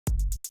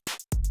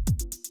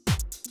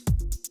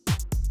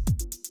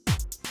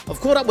I've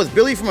caught up with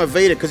Billy from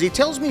Avida because he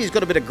tells me he's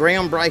got a bit of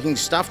groundbreaking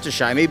stuff to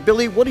show me.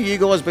 Billy, what have you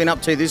guys been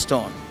up to this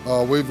time?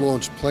 Oh, we've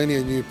launched plenty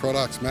of new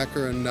products,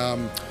 Macca, and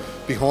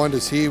behind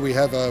us here we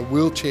have a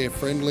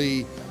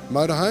wheelchair-friendly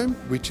motorhome,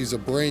 which is a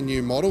brand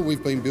new model.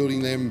 We've been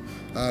building them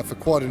for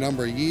quite a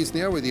number of years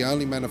now. We're the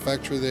only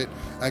manufacturer that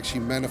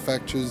actually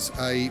manufactures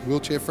a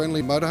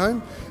wheelchair-friendly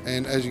motorhome,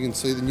 and as you can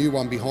see, the new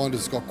one behind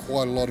us has got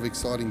quite a lot of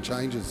exciting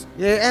changes.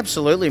 Yeah,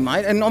 absolutely,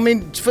 mate. And I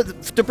mean,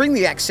 to bring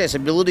the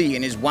accessibility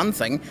in is one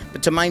thing,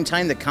 but to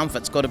maintain the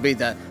comfort's got to be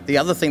the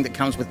other thing that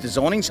comes with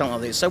designing something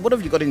like this. So what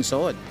have you got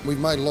inside? We've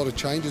made a lot of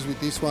changes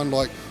with this one,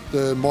 like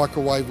the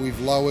microwave we've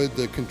lowered,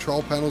 the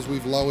control panels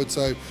we've lowered,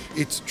 so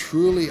it's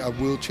truly a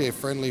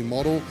wheelchair-friendly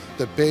model.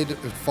 The bed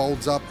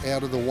folds up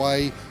out of the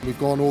way. We've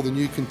gone all the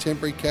new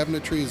contemporary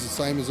cabinetry is the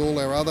same as all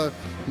our other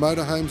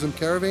motorhomes and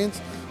caravans.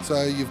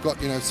 So you've got,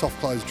 soft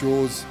close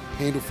drawers,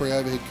 handle-free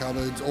overhead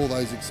cupboards, all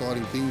those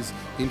exciting things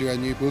into our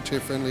new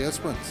wheelchair-friendly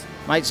Esperance.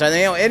 Mate, so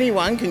now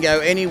anyone can go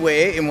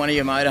anywhere in one of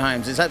your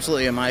motorhomes. It's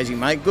absolutely amazing,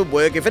 mate. Good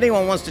work. If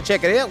anyone wants to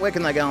check it out, where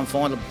can they go and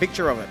find a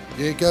picture of it?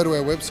 Yeah, go to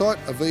our website,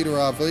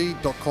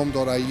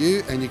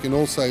 avidarv.com.au, and you can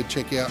also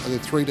check out the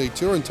 3D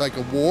tour and take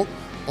a walk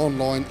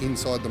online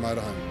inside the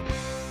motorhome.